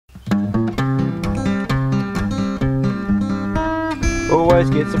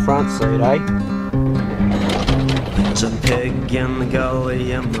always gets the front seat, eh? There's a pig in the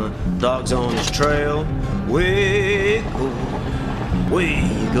gully and my dog's on his trail. Wiggle,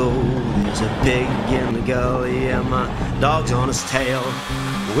 wiggle. There's a pig in the gully and my dog's on his tail.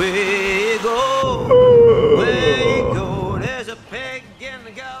 Wiggle, wiggle. There's a pig in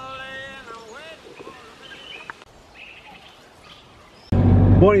the gully and I'm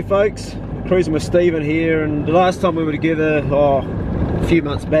waiting. Morning folks, cruising with Stephen here, and the last time we were together, a few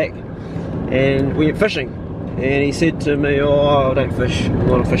months back, and we went fishing, and he said to me, oh, I don't fish, I'm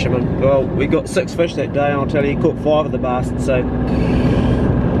not a fisherman. Well, we got 6 fish that day, and I'll tell you, he caught 5 of the bastards, so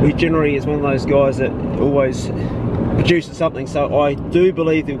he generally is one of those guys that always produces something, so I do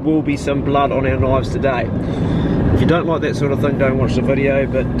believe there will be some blood on our knives today. If you don't like that sort of thing, don't watch the video,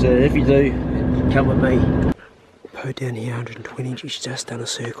 but if you do, come with me. Boat down here, 120, she's just done a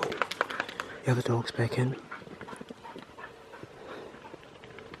circle. The other dog's back in.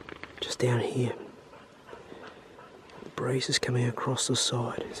 Just down here. The breeze is coming across the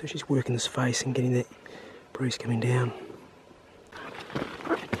side, so she's working this face and getting that breeze coming down.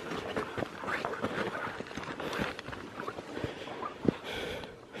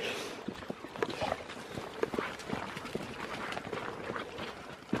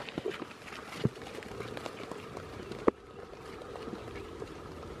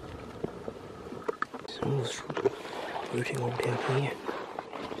 Someone's rooting all down here.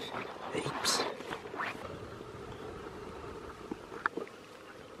 Heaps.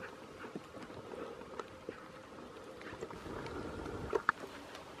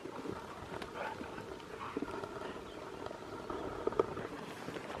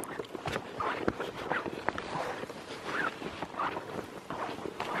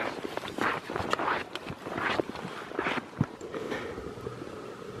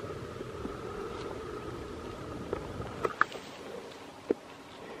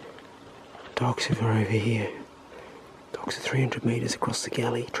 Dogs are over here. Dogs are 300 metres across the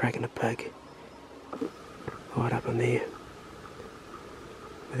galley, tracking a pig. Right up in there.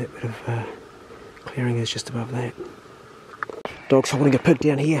 Where that bit of clearing is just above that. Dogs holding a pig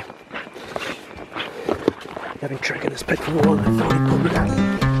down here. They've been tracking this pig for a while and they finally pulled it up.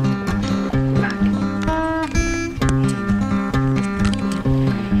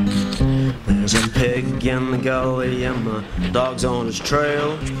 There's a pig in the gully and my dog's on his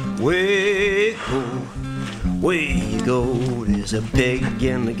trail. Wiggle, wiggle. There's a pig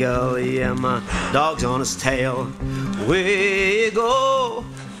in the gully and my dog's on his tail. Wiggle,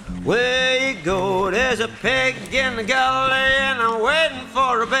 wiggle. There's a pig in the gully and I'm waiting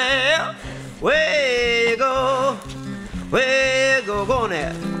for a bell. Wiggle, wiggle. Go on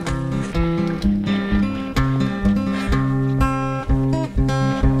there.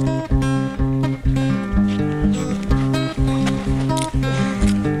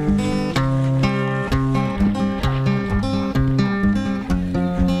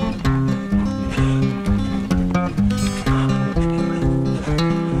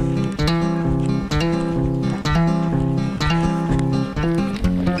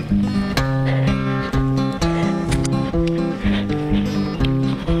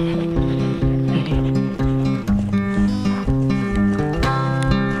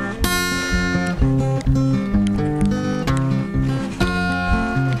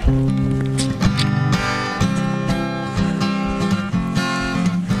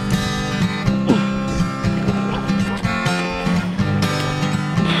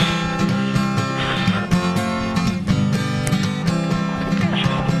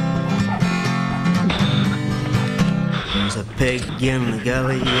 There's a pig in the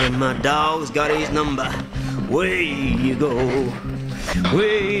gully and my dog's got his number. Where you go?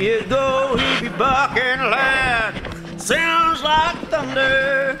 Where you go? He be barking loud. Sounds like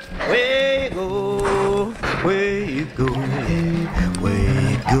thunder. Where you go? Where you go? Where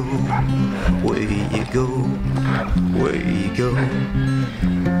you go? Where you go? Where you go?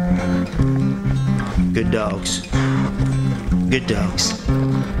 Good dogs. Good dogs.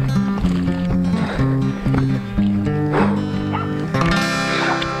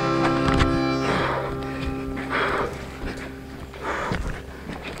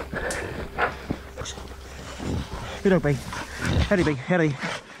 Good dog, B. Howdy, B. Howdy.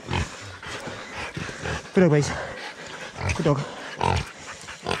 Good dog, Bees. Good dog.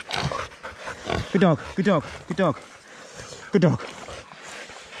 Good dog. Good dog. Good dog. Good dog.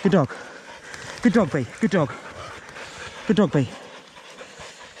 Good dog. Good dog, B. Good dog. Good dog, B.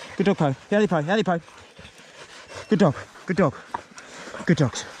 Good dog, Po. Howdy, Po. Howdy, Po. Good dog. Good dog. Good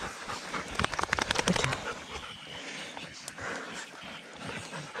dogs. Okay.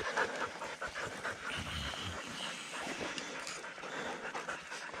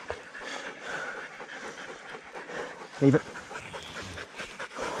 Leave it.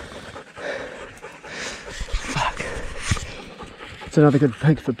 Fuck. It's another good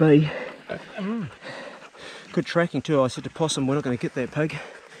pig for B. Good tracking too. I said to Possum, we're not going to get that pig.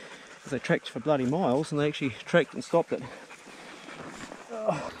 They tracked for bloody miles and they actually tracked and stopped it.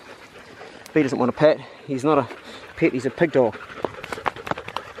 Oh. B doesn't want a pet. He's not a pet, he's a pig dog.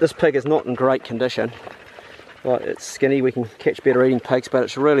 This pig is not in great condition. Like, it's skinny, we can catch better eating pigs, but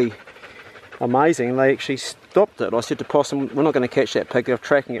it's really amazing. They actually stopped it. I said to Possum, we're not going to catch that pig. They're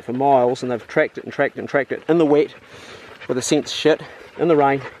tracking it for miles and they've tracked it and tracked it and tracked it in the wet with the scent shit, in the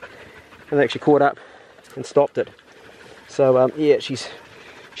rain, and they actually caught up and stopped it. So yeah, she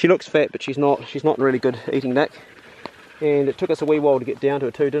looks fat, but she's not in really good eating nick. And it took us a wee while to get down to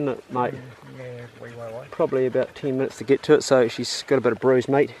it too, didn't it, mate? Yeah, wee while. Probably about 10 minutes to get to it, so she's got a bit of bruised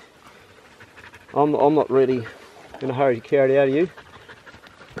meat. I'm not really in a hurry to carry it out of you.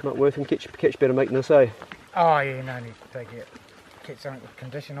 Not worth him, catch better meat than this, eh? Oh yeah, no need to take it. Catch something with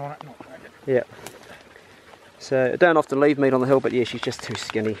condition on it, not take it. Yeah. So I don't often leave meat on the hill, but yeah, she's just too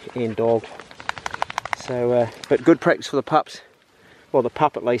skinny and dog. So, but good practice for the pups. Well, the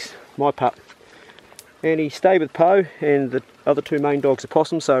pup at least, my pup. And he stayed with Poe, and the other two main dogs are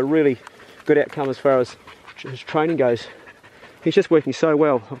Possum, so really good outcome as far as his training goes. He's just working so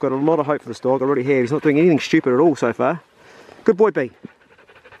well. I've got a lot of hope for this dog, I really have. He's not doing anything stupid at all so far. Good boy, B.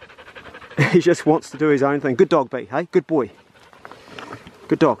 He just wants to do his own thing. Good dog, B, hey? Good boy.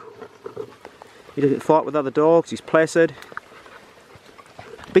 Good dog. He doesn't fight with other dogs, he's placid.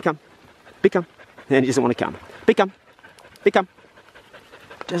 B come. B come. And he doesn't want to come. B come. B come.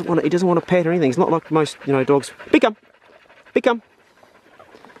 He doesn't want to pet or anything. He's not like most, you know, dogs. Big come, big come,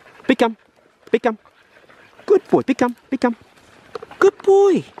 big come, big come. Good boy, big come, big come. Good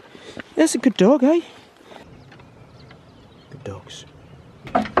boy. That's a good dog, eh? Good dogs.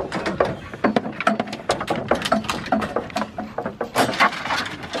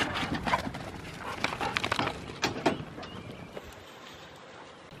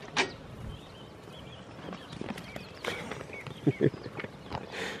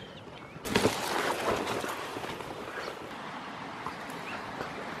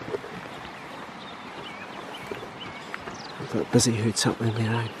 Got busy heard something, you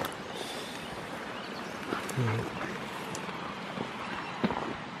know.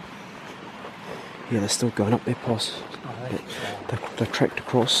 Yeah, they're still going up there, Poss. They're tracked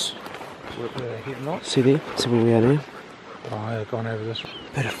across. Where they're heading off? See there? See where we are now? Oh, they've gone over this.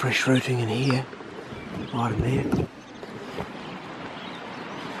 Bit of fresh rooting in here. Right in there.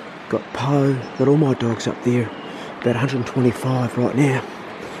 Got Poe, got all my dogs up there. About 125 right now.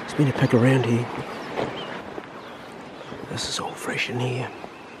 There's been a pig around here. This is all fresh in here.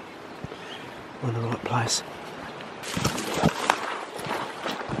 We're in the right place.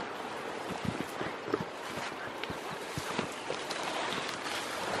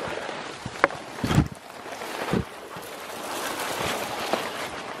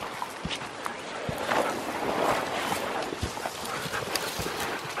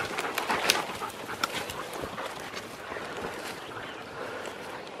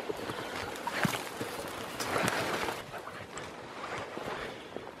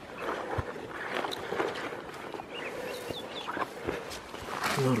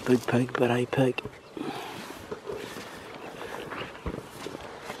 Not a big pig, but a pig.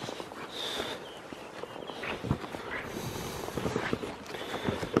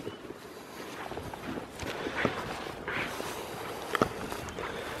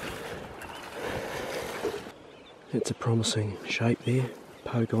 It's a promising shape there.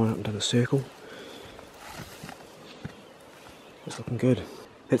 Poe going up into the circle. It's looking good.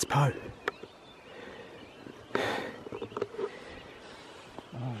 It's Poe.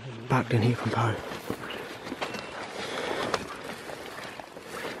 Barked in here from Poe.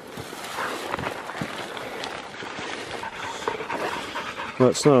 Well,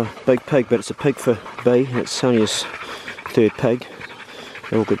 it's not a big pig, but it's a pig for B. It's only his third pig.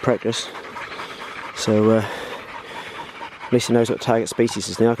 They're all good practice. So at least he knows what target species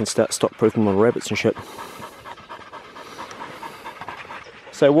is now. I can stop proofing on rabbits and shit.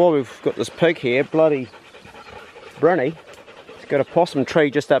 So while we've got this pig here, bloody Brunny, got a possum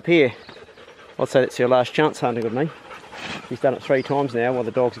tree just up here. I'd say that's your last chance hunting with me. She's done it 3 times now while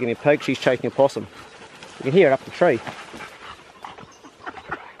the dog's getting a pig. She's chasing a possum. You can hear it up the tree.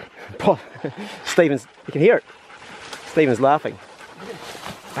 Stephen's, you can hear it. Stephen's laughing.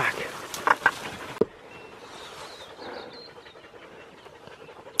 Fuck.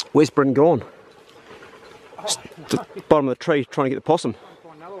 Where's Bryn gone? The bottom of the tree trying to get the possum.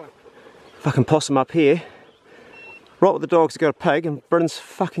 Fucking possum up here. Right with the dog's got a pig and Bryn's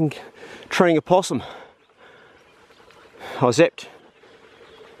fucking treeing a possum. zapped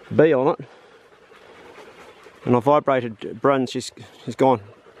B on it, and I vibrated Bryn. She's gone.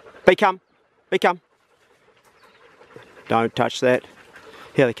 B come, B come. Don't touch that.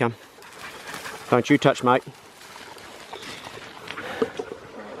 Here they come. Don't you touch, mate.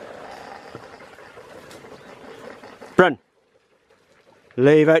 Bryn,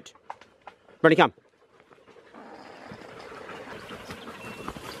 leave it. Bryn, come.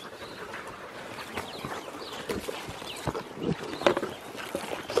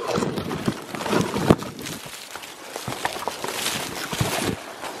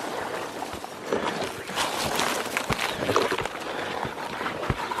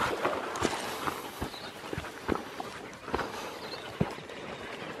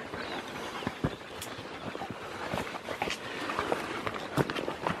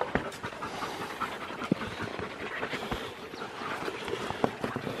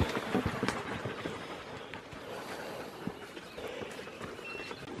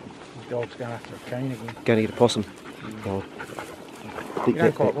 Dog's going after a cane again. Going to get a possum. Oh. You've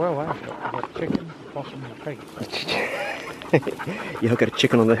done quite well, eh? You've got a chicken, a possum and a pig. Yeah, I've got a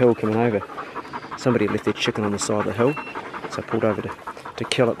chicken on the hill coming over. Somebody left their chicken on the side of the hill, so I pulled over to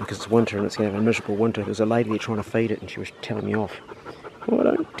kill it because it's winter and it's going to have a miserable winter. There was a lady there trying to feed it and she was telling me off. Oh,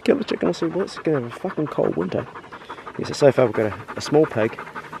 don't kill the chicken. I said, well, it's going to have a fucking cold winter. Yeah, so far we've got a small pig,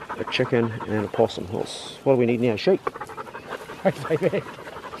 a chicken and a possum. What do we need now? Sheep.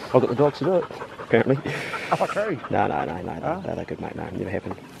 I've got the dogs to do it, apparently. Oh, true. No, they're good, mate. No, never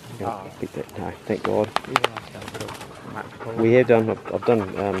happened. Beat that. No, thank God. We have done, I've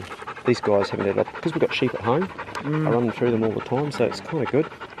done, these guys haven't had it up, because we've got sheep at home, I run them through them all the time, so it's kind of good.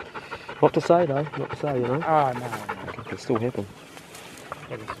 Not to say though, not to say, you know. Oh, no. It can still happen.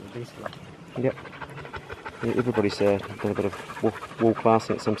 That is the best one. Yep. Yeah, everybody's done a bit of wall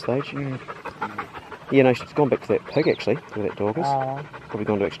classing at some stage. Yeah, no, she's gone back to that pig actually, where that dog is. Oh. Probably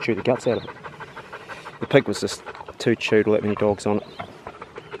gone to actually chew the guts out of it. The pig was just too chewed, all that many dogs on it.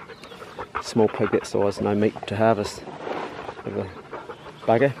 Small pig that size, no meat to harvest. Bit of a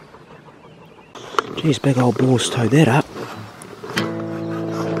bugger. Geez, big old Boar's towed that up.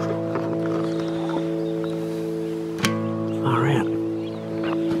 Far out. A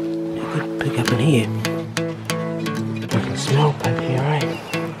good pig up in here. I can smell pig here, eh?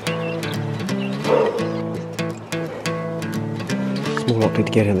 It's more likely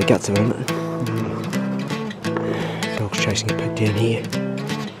to get in the guts of him. Dog's chasing a pig down here.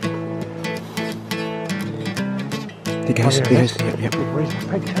 There he goes, there he goes. Yep. Reasonable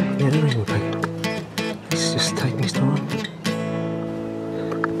pig too. Yeah, they're reasonable pig. He's just taking his time.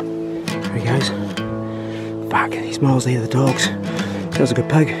 There he goes. Fuck, he's miles ahead of the dogs. That was a good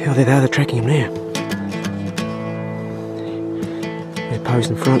pig. Oh, there they are, they're tracking him now. They're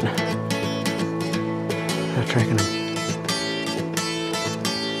posed in front. They're tracking him.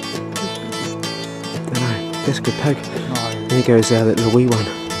 Dunno, that's a good pig. No. There goes that little wee one.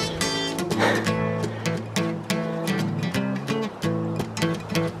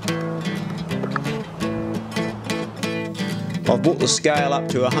 I've brought the scale up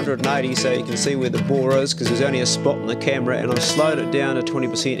to 180 so you can see where the boar is, because there's only a spot in the camera, and I've slowed it down to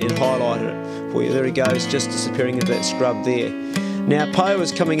 20% and highlighted it for you. There he goes, just disappearing into that scrub there. Now Poe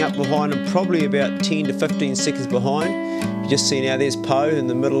is coming up behind him, probably about 10 to 15 seconds behind. You just see now there's Poe in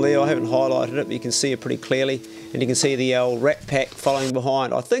the middle there. I haven't highlighted it, but you can see it pretty clearly, and you can see the old rat pack following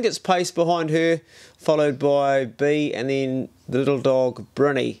behind. I think it's Pace behind her, followed by B, and then the little dog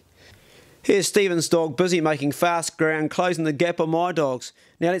Brinny. Here's Stephen's dog busy making fast ground, closing the gap on my dogs.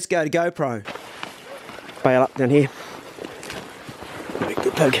 Now let's go to GoPro. Bail up down here.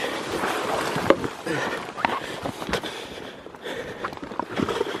 Good pig.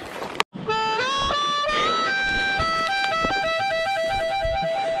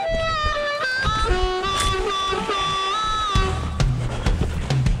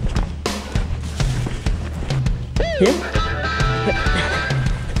 Yeah.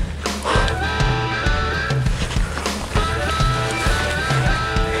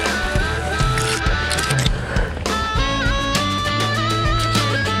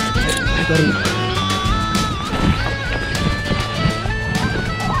 Bit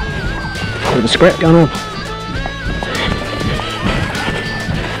of a scrap going on.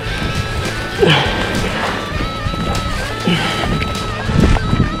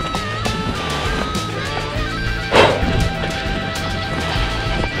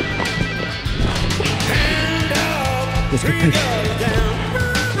 Let's go pig.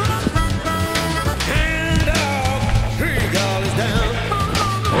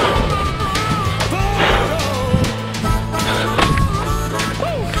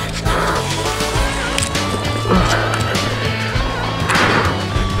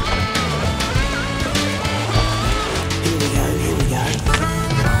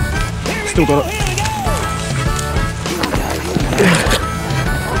 Still got it.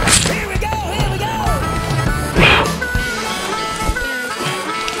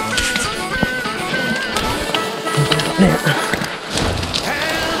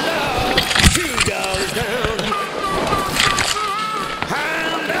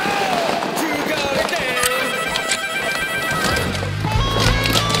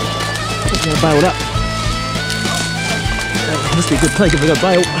 Bailed up. Must be a good take if we got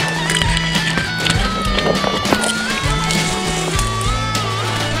bailed.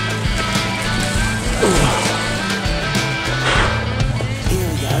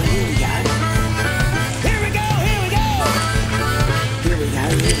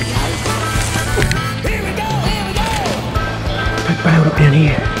 Big bailed up down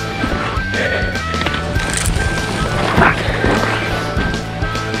here.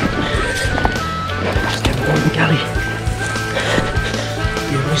 The gully.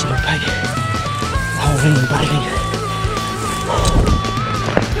 The original pig. Holding and baiting.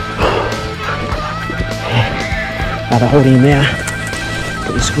 They're holding him now.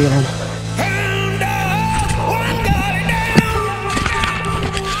 Put the squeal on.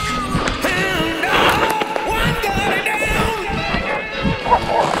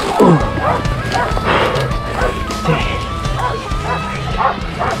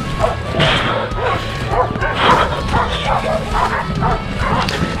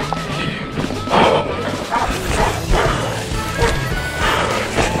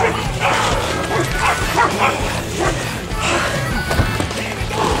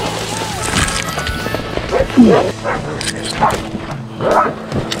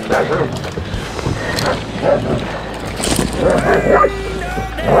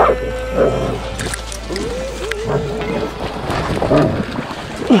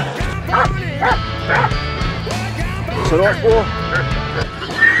 So nice, Boar.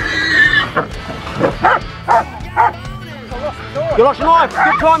 You lost your knife.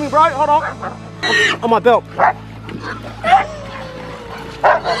 Good timing, bro. Hold on. On my belt.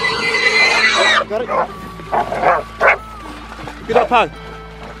 Got it. Good dog, Poe.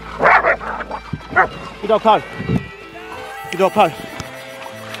 Good dog, Poe. Good dog, Poe.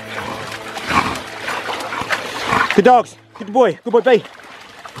 Good dogs. Good boy. Good boy, B.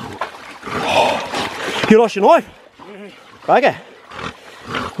 You lost your knife? Bugger.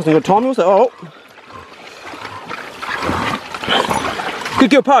 Wasn't good timing, was it? Oh. Good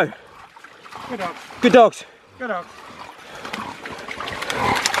girl, Poe. Good dogs. Good dogs. Good dogs.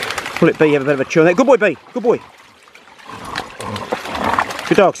 We'll let B have a bit of a chew on that. Good boy, B. Good boy.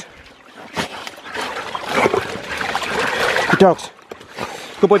 Good dogs. Good dogs.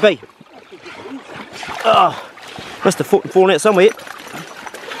 Good boy, B. Oh, must have fallen out somewhere.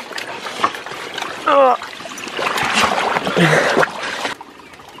 Oh.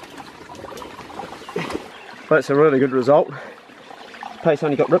 That's a really good result. Pace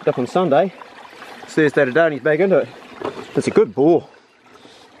only got ripped up on Sunday. It's Thursday today and he's back into it. It's a good boar.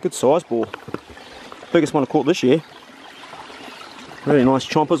 Good size boar. Biggest one I caught this year. Really nice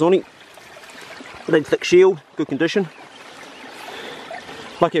chompers on him. Big thick shield, good condition.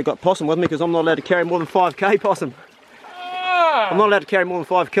 Lucky I got possum with me because I'm not allowed to carry more than 5k possum. I'm not allowed to carry more than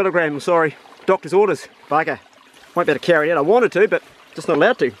 5 kilograms, I'm sorry. Doctor's orders, bugger. Won't be able to carry it out. I wanted to, but just not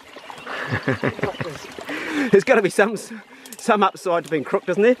allowed to. There's got to be some upside to being crooked,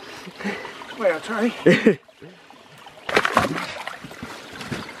 isn't there? Well, I'll try.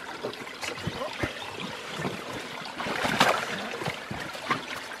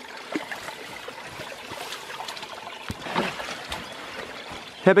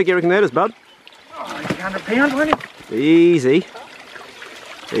 How big do you reckon that is, bud? Oh, 100 pounds, won't it? Easy.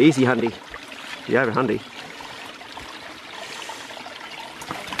 Easy, hundy. Yeah, over hundy.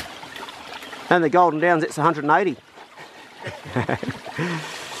 And the Golden Downs, it's 180.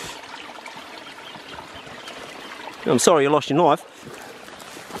 I'm sorry you lost your knife.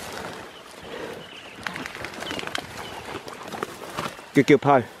 Good girl,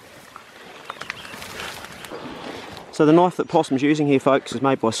 Poe. So the knife that Possum's using here, folks, is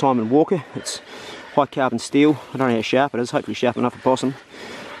made by Simon Walker. It's high carbon steel. I don't know how sharp it is, hopefully sharp enough for Possum.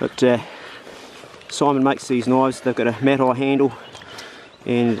 But Simon makes these knives. They've got a matte eye handle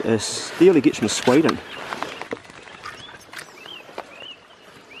and a steel he gets from Sweden.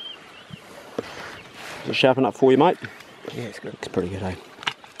 Is it sharp enough for you, mate? Yeah, it's good. Looks pretty good, eh?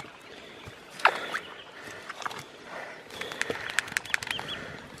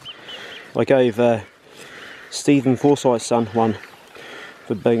 I gave Stephen Forsyth's son one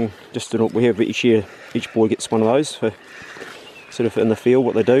for being just we have each year. Each boy gets one of those for sort of in the field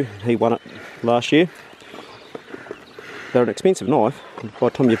what they do. He won it last year. they're an expensive knife. By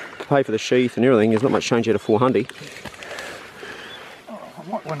the time you pay for the sheath and everything, there's not much change out of 400. Oh, I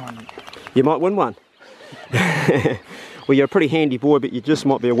might win one. You might win one. Well, you're a pretty handy boy, but you just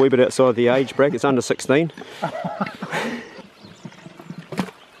might be a wee bit outside the age bracket. It's under 16. I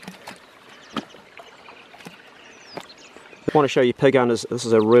want to show you pig hunters. This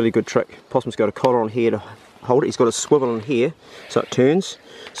is a really good trick. Possum's got a collar on here to hold it. He's got a swivel on here so it turns.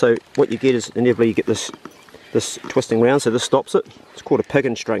 So what you get is inevitably you get this twisting round, so this stops it. It's called a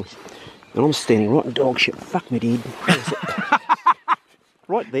piggin string. And I'm standing right in dog shit. Fuck me, dude.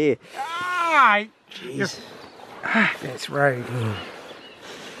 Right there. Ah, jeez. That's rude.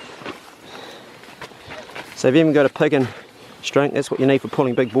 So if you haven't got a piggin string, that's what you need for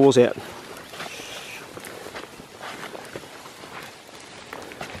pulling big boars out.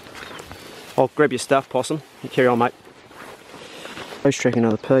 I'll grab your stuff, Possum. You carry on, mate. Pace tracking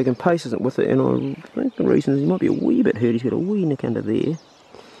another pig, and Pace isn't with it, and I think the reason is he might be a wee bit hurt. He's got a wee nick under there,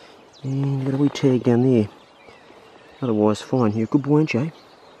 and got a wee tag down there. Otherwise, fine. You're a good boy, aren't you?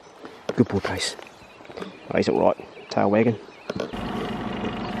 Good boy, Pace. Oh, he's alright. Tail wagging.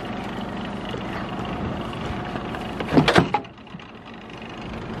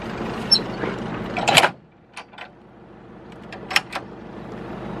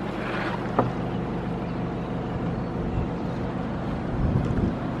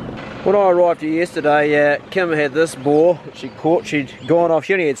 When I arrived here yesterday, Kim had this boar that she caught. She'd gone off,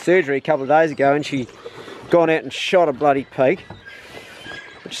 she only had surgery a couple of days ago, and she'd gone out and shot a bloody pig,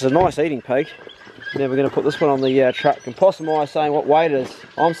 which is a nice eating pig. Now we're going to put this one on the truck, and Possum and I are saying what weight it is.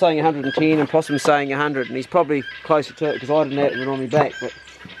 I'm saying 110 and Possum's saying 100, and he's probably closer to it because I didn't have it on my back, but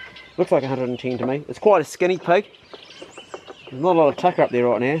looks like 110 to me. It's quite a skinny pig. There's not a lot of tucker up there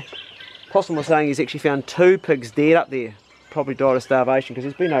right now. Possum was saying he's actually found 2 pigs dead up there. Probably died of starvation because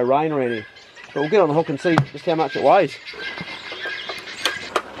there's been no rain around here. But we'll get on the hook and see just how much it weighs.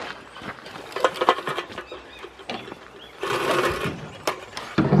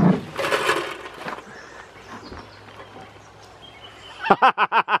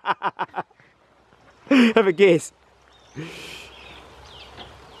 Have a guess.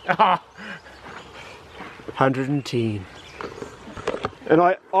 110. And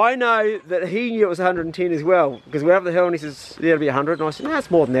I know that he knew it was 110 as well, because we're up the hill and he says, yeah, it'll be 100. And I said, no,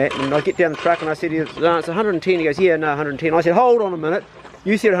 it's more than that. And I get down the truck and I said, no, it's 110. He goes, yeah, no, 110. I said, hold on a minute.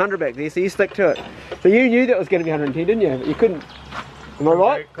 You said 100 back there, so you stick to it. So you knew that was going to be 110, didn't you? But you couldn't. Am I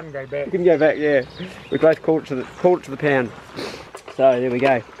right? Couldn't go back. You couldn't go back, yeah. We both called it to the pound. So there we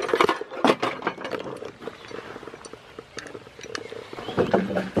go.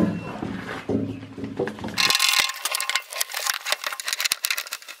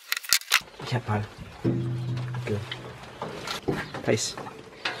 Yeah, bud. Good. Pace.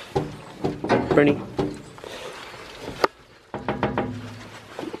 Bernie.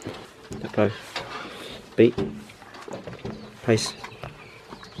 Tempo. Beat. Pace.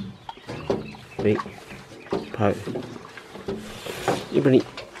 Beat. Po. You Bernie.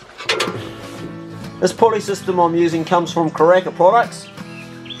 This pulley system I'm using comes from Karaka products,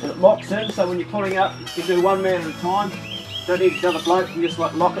 and it locks in, so when you're pulling up you can do one man at a time. Don't need another bloke, you can just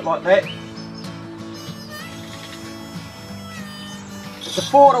like lock it like that. It's a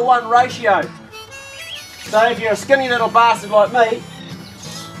 4-to-1 ratio. So if you're a skinny little bastard like me,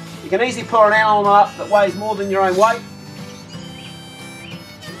 you can easily pull an animal up that weighs more than your own weight.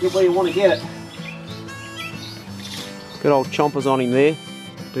 Get where you want to get it. Good old chompers on him there.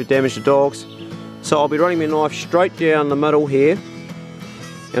 Do damage to dogs. So I'll be running my knife straight down the middle here,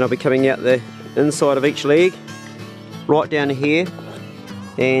 and I'll be coming out the inside of each leg, right down to here,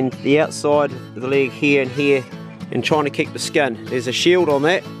 and the outside of the leg here and here, and trying to keep the skin. There's a shield on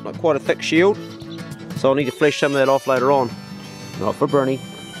that, like quite a thick shield, so I'll need to flesh some of that off later on. Not for Bruni.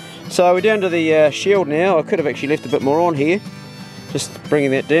 So we're down to the shield now. I could have actually left a bit more on here, just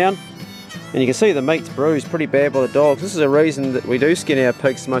bringing that down. And you can see the meat's bruised pretty bad by the dogs. This is a reason that we do skin our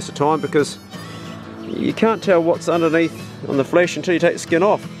pigs most of the time, because you can't tell what's underneath on the flesh until you take the skin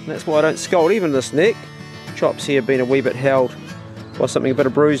off. And that's why I don't scold. Even this neck, chops here been a wee bit held by something, a bit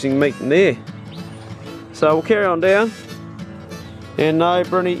of bruising meat in there. So we'll carry on down. And no,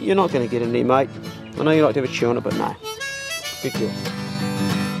 Bruni, you're not going to get in there, mate. I know you like to have a chew on it, but no. Good girl.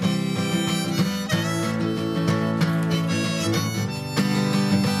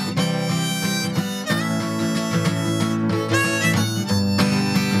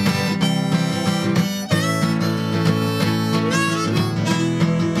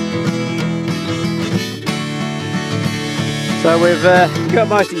 So we've got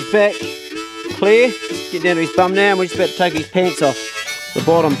most of his back clear. Get down to his bum now, and we're just about to take his pants off. The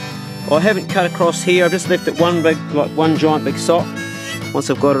bottom I haven't cut across here, I've just left it one giant big sock. Once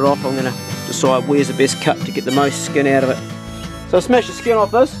I've got it off, I'm going to decide where's the best cut to get the most skin out of it. So I smashed the skin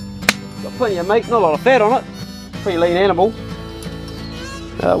off this, got plenty of meat, not a lot of fat on it, pretty lean animal.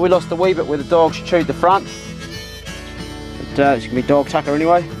 We lost a wee bit where the dogs chewed the front, but it's going to be dog tucker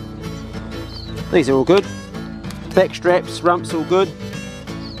anyway. These are all good, back straps, rumps all good.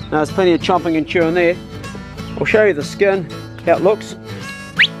 Now there's plenty of chomping and chewing there. I'll show you the skin, how it looks.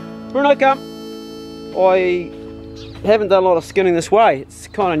 Bruno, come. I haven't done a lot of skinning this way. It's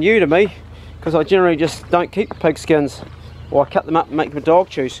kind of new to me because I generally just don't keep pig skins, or I cut them up and make my dog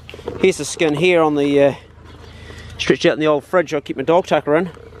chews. Here's the skin here on the stretched out in the old fridge I keep my dog tucker in.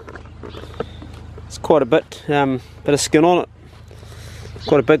 It's quite a bit of skin on it.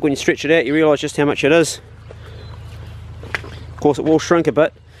 Quite a big when you stretch it out, you realise just how much it is. Of course it will shrink a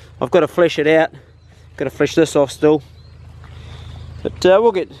bit. I've got to flesh it out. Got to flesh this off still. But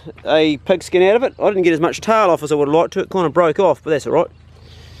we'll get a pig skin out of it. I didn't get as much tail off as I would have liked to. It kind of broke off, but that's alright.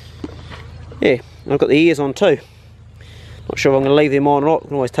 Yeah, I've got the ears on too. Not sure if I'm going to leave them on or not. I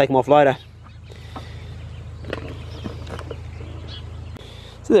can always take them off later.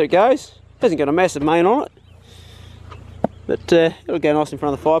 So there it goes. Hasn't got a massive mane on it, but it'll go nice in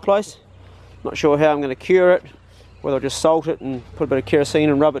front of the fireplace. Not sure how I'm going to cure it, whether I'll just salt it and put a bit of kerosene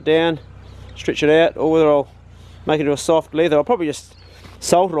and rub it down, stretch it out, or whether I'll make it into a soft leather. I'll probably just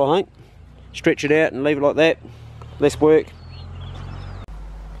salt it, I think, stretch it out and leave it like that. Less work.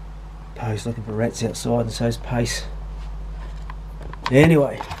 Poe's looking for rats outside, and so's Pace.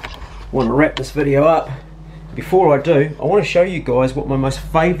 Anyway, I want to wrap this video up. Before I do, I want to show you guys what my most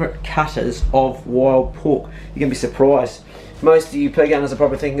favourite cut is of wild pork. You're going to be surprised. Most of you pig hunters are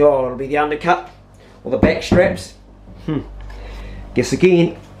probably thinking, oh, it'll be the undercut or the back straps. Guess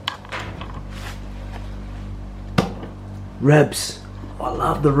again. Ribs. I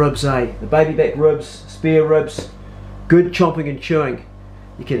love the ribs, eh? The baby back ribs, spare ribs, good chomping and chewing.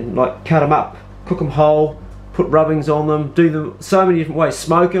 You can like cut them up, cook them whole, put rubbings on them, do them so many different ways,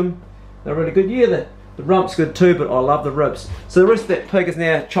 smoke them. They're really good. Yeah, the rump's good too, but I love the ribs. So the rest of that pig is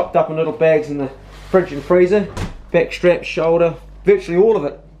now chopped up in little bags in the fridge and freezer. Back strap, shoulder, virtually all of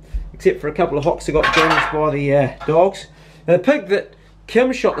it, except for a couple of hocks that got damaged by the dogs. Now the pig that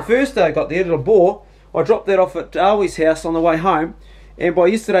Kim shot the first day I got there, little Boar, I dropped that off at Arwie's house on the way home, and by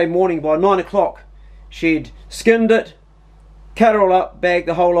yesterday morning, by 9 o'clock, she'd skinned it, cut it all up, bagged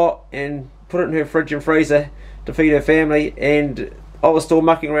the whole lot, and put it in her fridge and freezer to feed her family. And I was still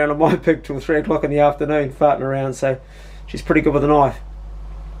mucking around on my pig till 3 o'clock in the afternoon, farting around, so she's pretty good with a knife.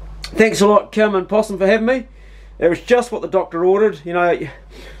 Thanks a lot, Kim and Possum, for having me. It was just what the doctor ordered. You know,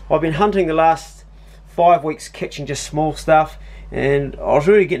 I've been hunting the last 5 weeks, catching just small stuff, and I was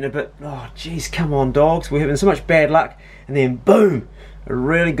really getting a bit, oh geez, come on dogs, we're having so much bad luck, and then boom, a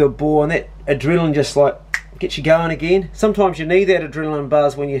really good boar, and that adrenaline just like gets you going again. Sometimes you need that adrenaline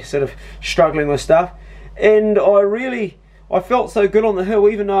buzz when you're sort of struggling with stuff, and I felt so good on the hill,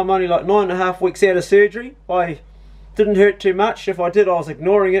 even though I'm only like 9.5 weeks out of surgery. I didn't hurt too much. If I did, I was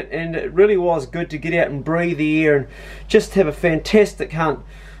ignoring it, and it really was good to get out and breathe the air and just have a fantastic hunt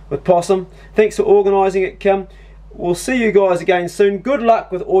with Possum. Thanks for organising it, Kim. We'll see you guys again soon. Good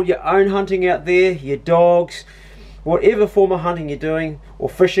luck with all your own hunting out there, your dogs, whatever form of hunting you're doing, or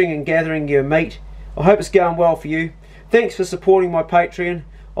fishing and gathering your meat. I hope it's going well for you. Thanks for supporting my Patreon.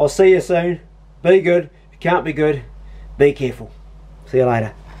 I'll see you soon. Be good. If you can't be good, be careful. See you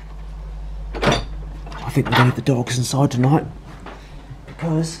later. I think we're going to leave the dogs inside tonight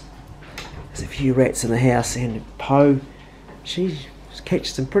because there's a few rats in the house, and Poe, she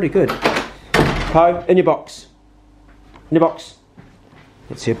catches them pretty good. Poe, in your box. In your box.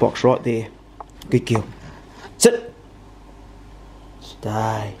 That's her box right there. Good girl. Sit.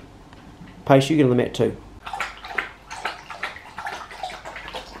 Stay. Pace, you get on the mat too.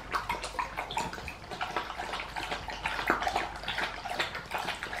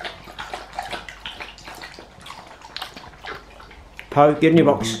 Poe, get in your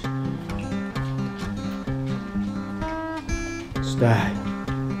box. Stay.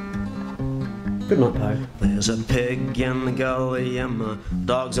 Good night, Poe. There's a pig in the gully and my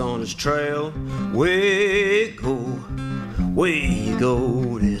dog's on his trail. Where you go, where you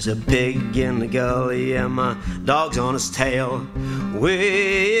go. There's a pig in the gully and my dog's on his tail.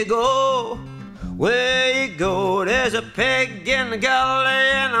 Where you go, where you go. There's a pig in the gully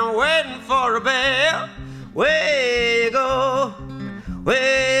and I'm waiting for a bell. Where you go,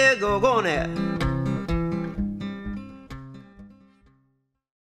 go on there.